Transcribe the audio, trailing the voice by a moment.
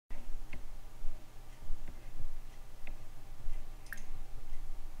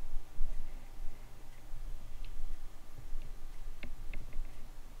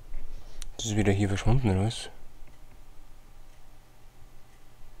Das ist wieder hier verschwunden, oder was?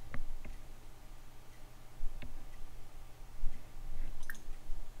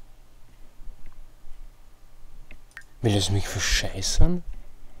 Will es mich verscheißern?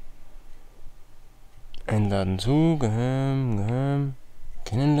 Einladen zu, geheim,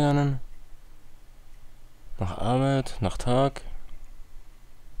 kennenlernen. Nach Arbeit, nach Tag.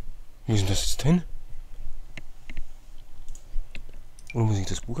 Wie ist denn das jetzt hin? Oder muss ich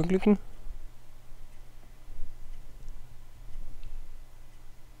das Buch anklicken?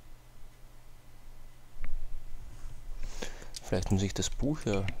 Vielleicht muss ich das Buch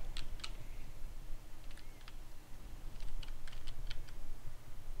ja...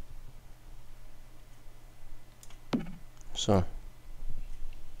 So.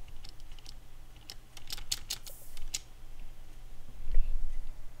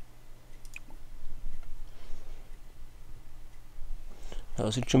 Ja,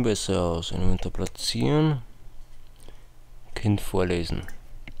 sieht schon besser aus. Inventar platzieren. Kind vorlesen.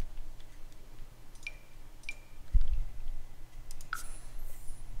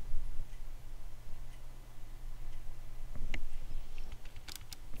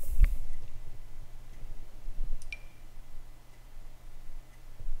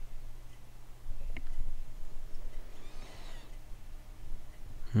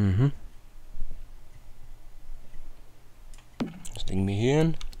 Das legen wir hier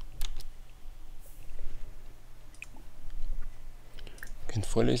hin. Kind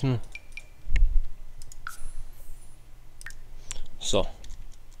vorlesen. So.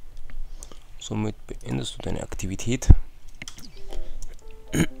 Somit beendest du deine Aktivität.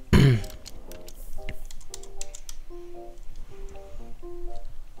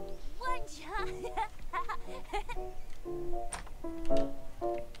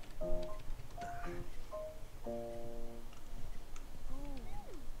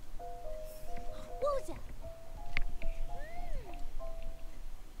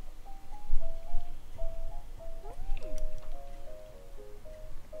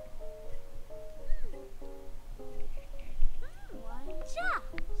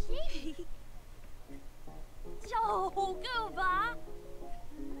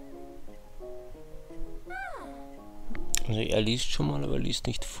 Also er liest schon mal, aber liest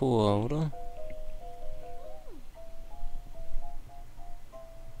nicht vor, oder?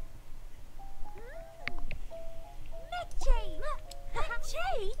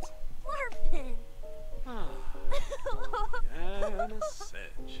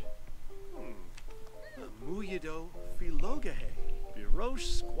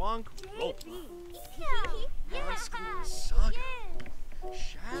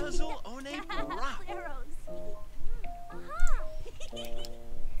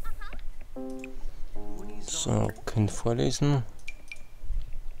 So, Kind vorlesen.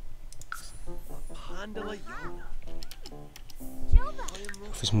 Ich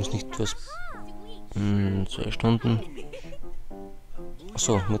hoffe, es muss nicht was... 2 Stunden.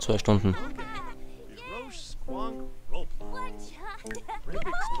 Achso, nur 2 Stunden.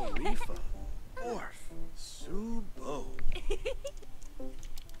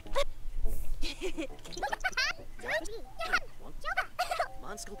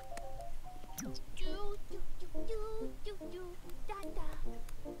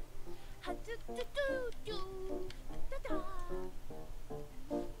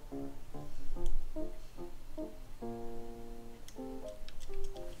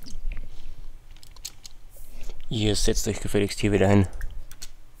 Ihr setzt euch gefälligst hier wieder hin.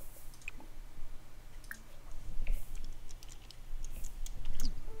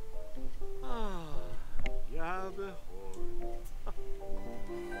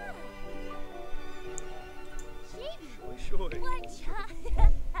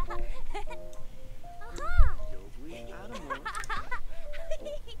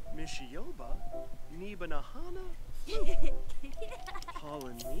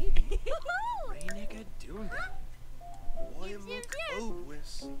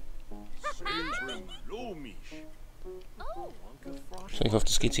 So, ich hoffe,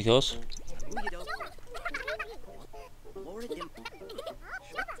 das geht sich aus.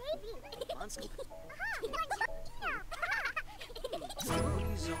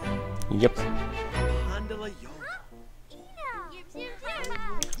 Yep.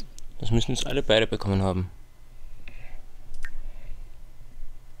 Das müssen jetzt alle beide bekommen haben.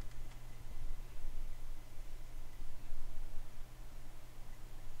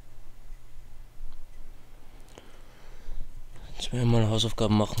 Zweimal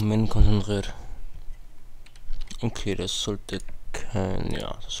Hausaufgaben machen, wenn konzentriert. Okay, das sollte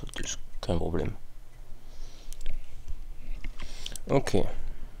kein Problem. Okay.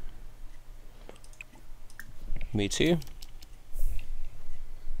 WC.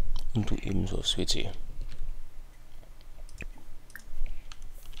 Und du ebenso aufs WC.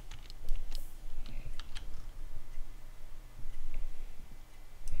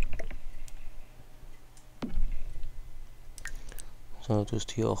 So, du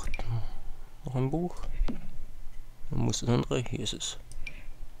hast hier auch noch ein Buch. Dann muss das andere, hier ist es.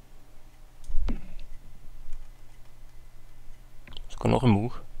 Sogar noch ein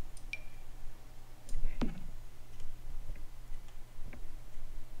Buch.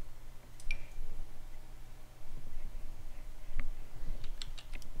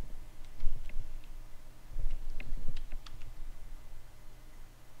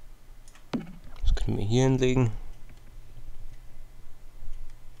 Das können wir hier hinlegen.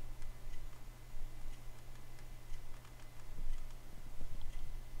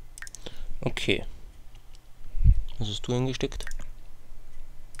 Okay. Was hast du eingesteckt?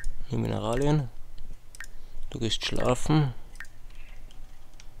 Hier Mineralien. Du gehst schlafen.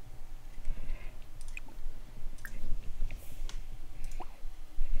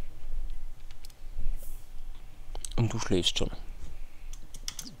 Und du schläfst schon.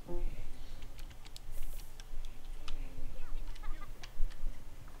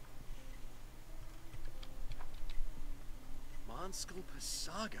 Mansgruppe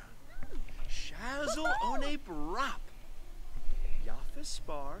Saga. Shazzle one brap. Jaffa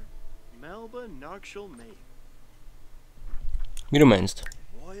Spar, Melba Narkshal May. Wie du meinst.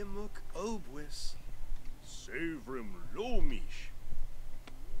 Royamuk Obwis. Savrim Lomish.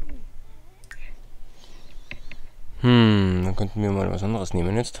 Dann könnten wir mal was anderes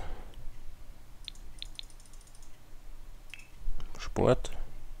nehmen jetzt. Sport.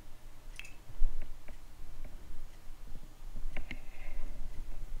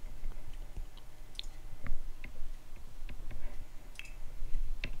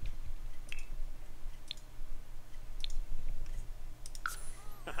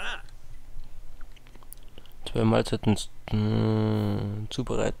 Zwei Mahlzeiten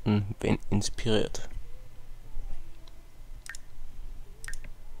zubereiten, wenn inspiriert.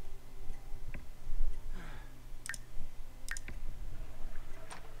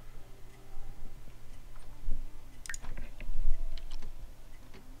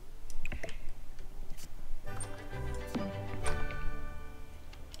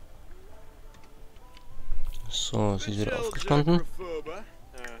 So, sie ist wieder aufgestanden.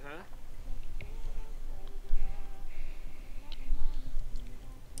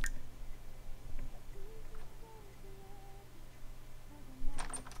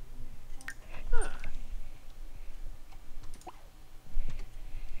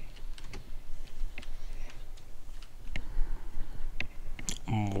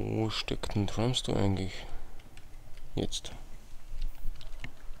 Wo steckt denn träumst du eigentlich? Jetzt.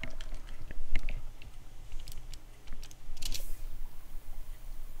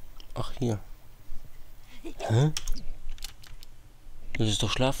 Ach, hier. Hä? Das ist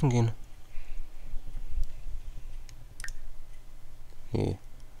doch schlafen gehen. Nee.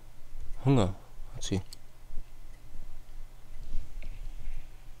 Hunger hat sie.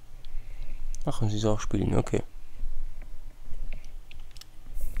 Ach, und sie soll auch spielen, okay.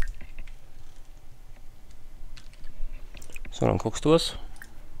 So, dann guckst du was.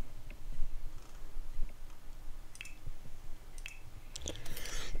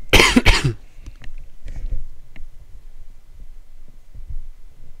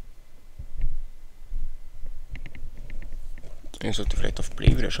 Ich sollte vielleicht auf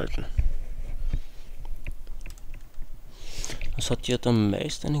Play wieder schalten. Das hat ja dann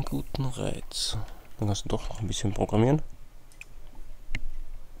meist einen guten Reiz. Dann kannst du doch noch ein bisschen programmieren.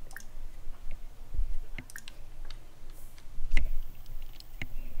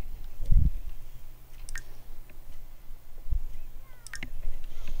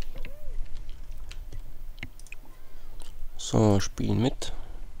 So, spielen mit.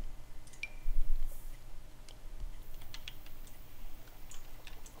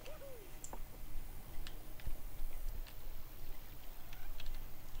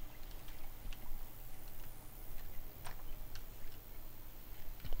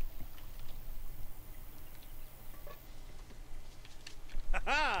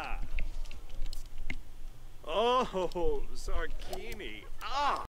 Oh, Sarkini. Ah!